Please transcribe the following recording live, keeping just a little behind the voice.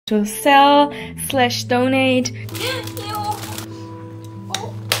to sell slash donate.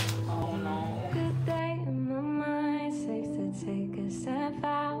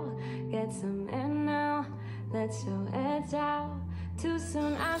 Let's show it out. Too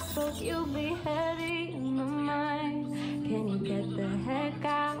soon I spoke, you'll be heavy in my mind. Can you get the heck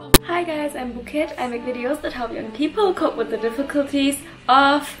out? Hi guys, I'm Bukit. I make videos that help young people cope with the difficulties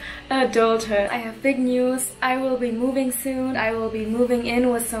of adulthood. I have big news. I will be moving soon. I will be moving in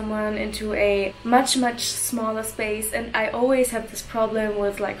with someone into a much smaller space, and I always have this problem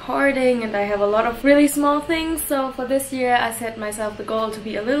with like hoarding, and I have a lot of really small things. So for this year I set myself the goal to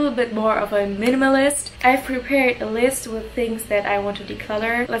be a little bit more of a minimalist. I've prepared a list with things that I want to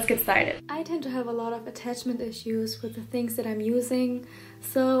declutter. Let's get started. I tend to have a lot of attachment issues with the things that I'm using,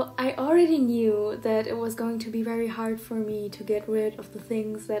 so I already knew that it was going to be very hard for me to get rid of the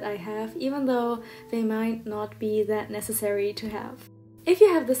things that I have, even though they might not be that necessary to have. If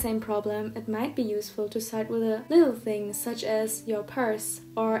you have the same problem, it might be useful to start with a little thing such as your purse,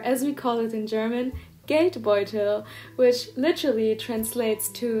 or as we call it in German, Geldbeutel, which literally translates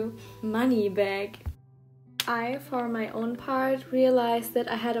to money bag. I, for my own part, realized that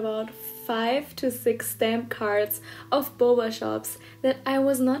I had about 5 to 6 stamp cards of boba shops that I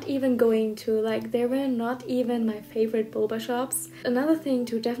was not even going to. Like, they were not even my favorite boba shops. Another thing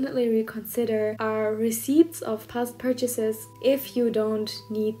to definitely reconsider are receipts of past purchases. If you don't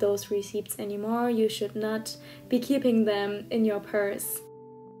need those receipts anymore, you should not be keeping them in your purse.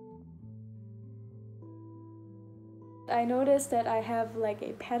 I noticed that I have like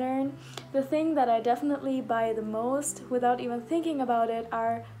a pattern. The thing that I definitely buy the most without even thinking about it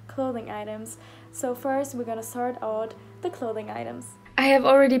are clothing items. So first we're gonna sort out the clothing items. I have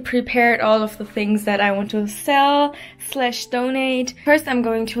already prepared all of the things that I want to sell slash donate. First I'm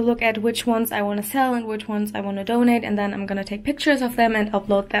going to look at which ones I want to sell and which ones I want to donate, and then I'm gonna take pictures of them and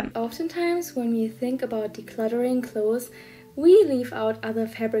upload them. Oftentimes when we think about decluttering clothes, we leave out other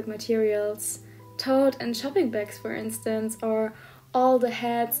fabric materials. Tote and shopping bags, for instance, or all the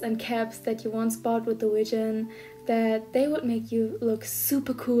hats and caps that you once bought with the vision that they would make you look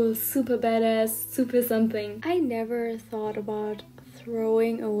super cool, super badass, super something. I never thought about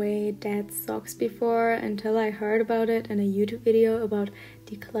throwing away dad's socks before until I heard about it in a YouTube video about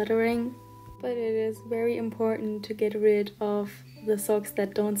decluttering. But it is very important to get rid of the socks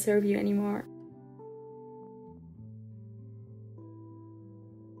that don't serve you anymore.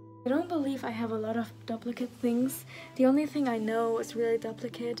 I don't believe I have a lot of duplicate things. The only thing I know is really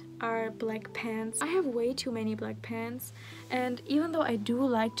duplicate are black pants. I have way too many black pants, and even though I do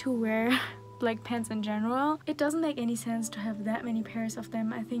like to wear black pants in general, it doesn't make any sense to have that many pairs of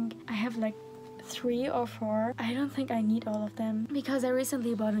them. I think I have like 3 or 4. I don't think I need all of them because I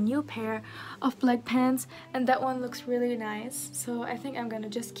recently bought a new pair of black pants and that one looks really nice, so I think I'm gonna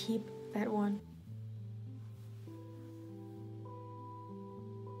just keep that one.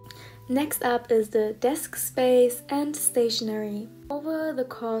 Next up is the desk space and stationery. Over the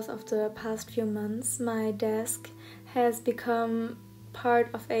course of the past few months, my desk has become part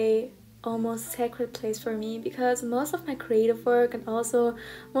of a almost sacred place for me, because most of my creative work and also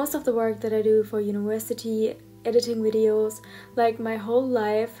most of the work that I do for university, editing videos, like my whole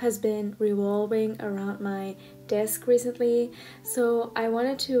life has been revolving around my desk recently. So I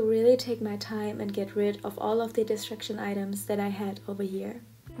wanted to really take my time and get rid of all of the distraction items that I had over here.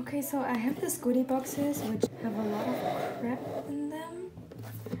 Okay, so I have these goodie boxes which have a lot of crap in them.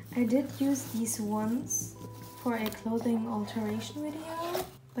 I did use these once for a clothing alteration video,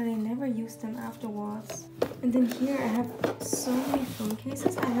 but I never used them afterwards. And then here I have so many phone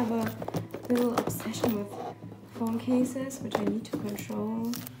cases. I have a little obsession with phone cases which I need to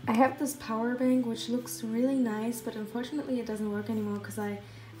control. I have this power bank which looks really nice, but unfortunately it doesn't work anymore because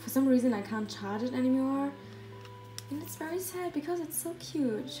for some reason I can't charge it anymore. And it's very sad because it's so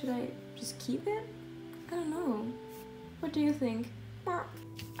cute. Should I just keep it? I don't know. What do you think?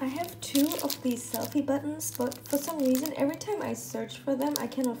 I have 2 of these selfie buttons, but for some reason every time I search for them I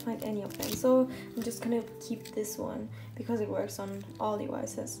cannot find any of them. So I'm just gonna keep this one because it works on all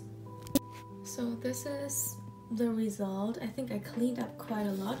devices. So this is the result. I think I cleaned up quite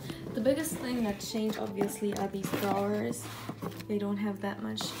a lot. The biggest thing that changed obviously are these drawers. They don't have that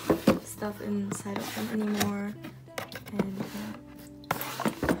much stuff inside of them anymore. And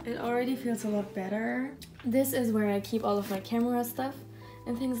it already feels a lot better. This is where I keep all of my camera stuff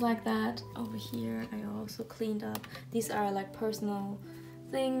and things like that. Over here I also cleaned up. These are like personal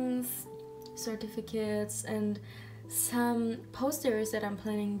things, certificates, and some posters that I'm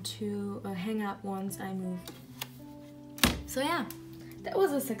planning to hang up once I move. So yeah, that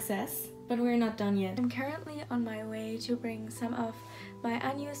was a success, but we're not done yet. I'm currently on my way to bring some of my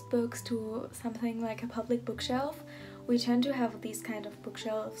unused books to something like a public bookshelf. We tend to have these kind of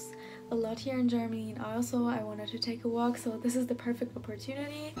bookshelves a lot here in Germany, and also I wanted to take a walk, so this is the perfect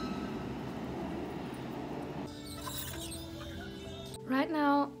opportunity. Right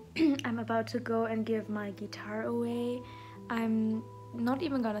now I'm about to go and give my guitar away. I'm not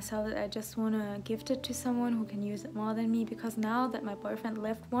even gonna sell it, I just wanna gift it to someone who can use it more than me, because now that my boyfriend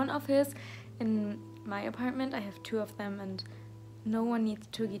left one of his in my apartment, I have two of them, and no one needs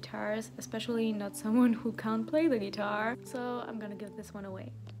two guitars, especially not someone who can't play the guitar. So I'm gonna give this one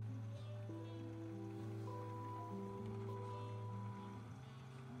away.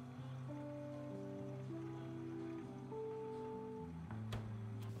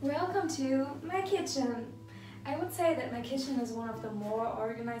 Welcome to my kitchen. I would say that my kitchen is one of the more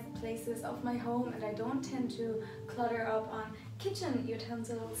organized places of my home, and I don't tend to clutter up on kitchen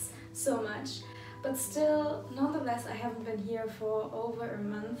utensils so much. But still, nonetheless, I haven't been here for over a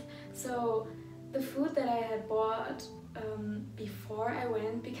month, so the food that I had bought before I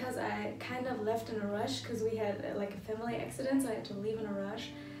went, because I kind of left in a rush because we had like a family accident, so I had to leave in a rush,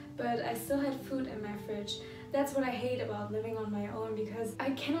 but I still had food in my fridge. That's what I hate about living on my own, because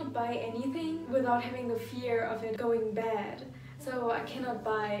I cannot buy anything without having the fear of it going bad. So I cannot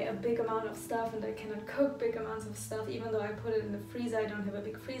buy a big amount of stuff, and I cannot cook big amounts of stuff, even though I put it in the freezer. I don't have a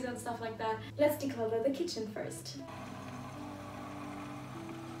big freezer and stuff like that. Let's declutter the kitchen first.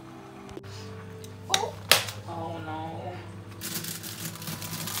 Oh! Oh no.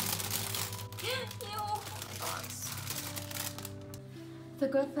 The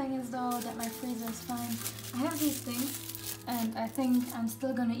good thing is though that my freezer is fine. I have these things and I think I'm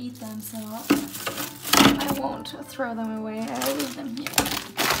still gonna eat them, so I won't throw them away. I'll leave them here.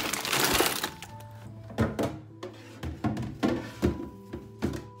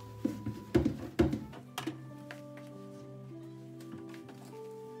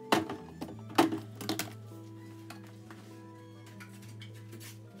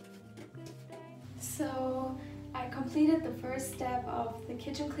 So I completed the first step of the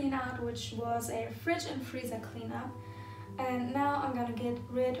kitchen clean out, which was a fridge and freezer cleanup. And now I'm gonna get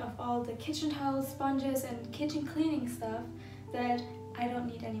rid of all the kitchen towels, sponges and kitchen cleaning stuff that I don't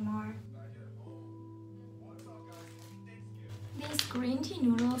need anymore. These green tea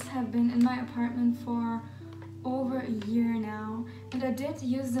noodles have been in my apartment for over a year now, and I did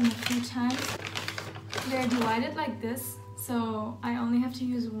use them a few times. They're divided like this, so I only have to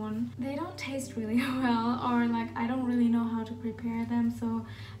use one. They don't taste really well, or like I don't really know how to prepare them, so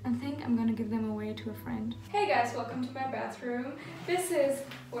I think I'm gonna give them away to a friend. Hey guys, welcome to my bathroom. This is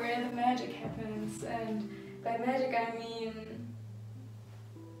where the magic happens, and by magic I mean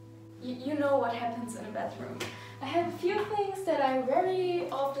you know what happens in a bathroom. I have a few things that I very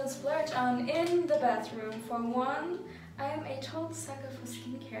often splurge on in the bathroom. For one, I am a total sucker for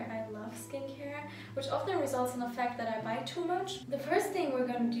skincare. I love skincare, which often results in the fact that I buy too much. The first thing we're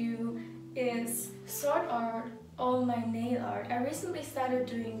gonna do is sort out all my nail art. I recently started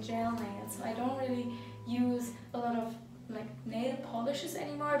doing gel nails, so I don't really use a lot of like nail polishes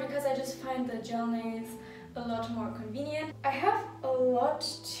anymore, because I just find the gel nails a lot more convenient. I have a lot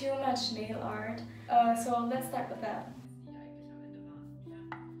too much nail art, so let's start with that.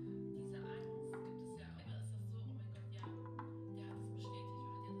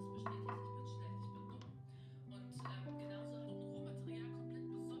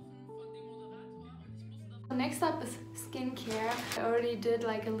 Next up is skincare. I already did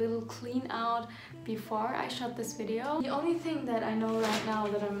like a little clean out before I shot this video. The only thing that I know right now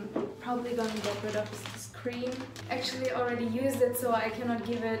that I'm probably gonna get rid of is this cream. Actually already used it, so I cannot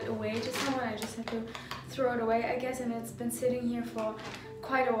give it away to someone. I just have to throw it away, I guess, and it's been sitting here for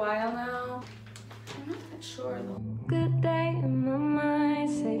quite a while now. I'm not that sure though. Good day in my mind,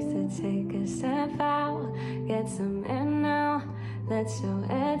 safe to take a step out, get some air now, let your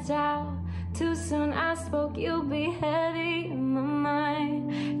edge out. Too soon I spoke, you'll be heavy in my mind.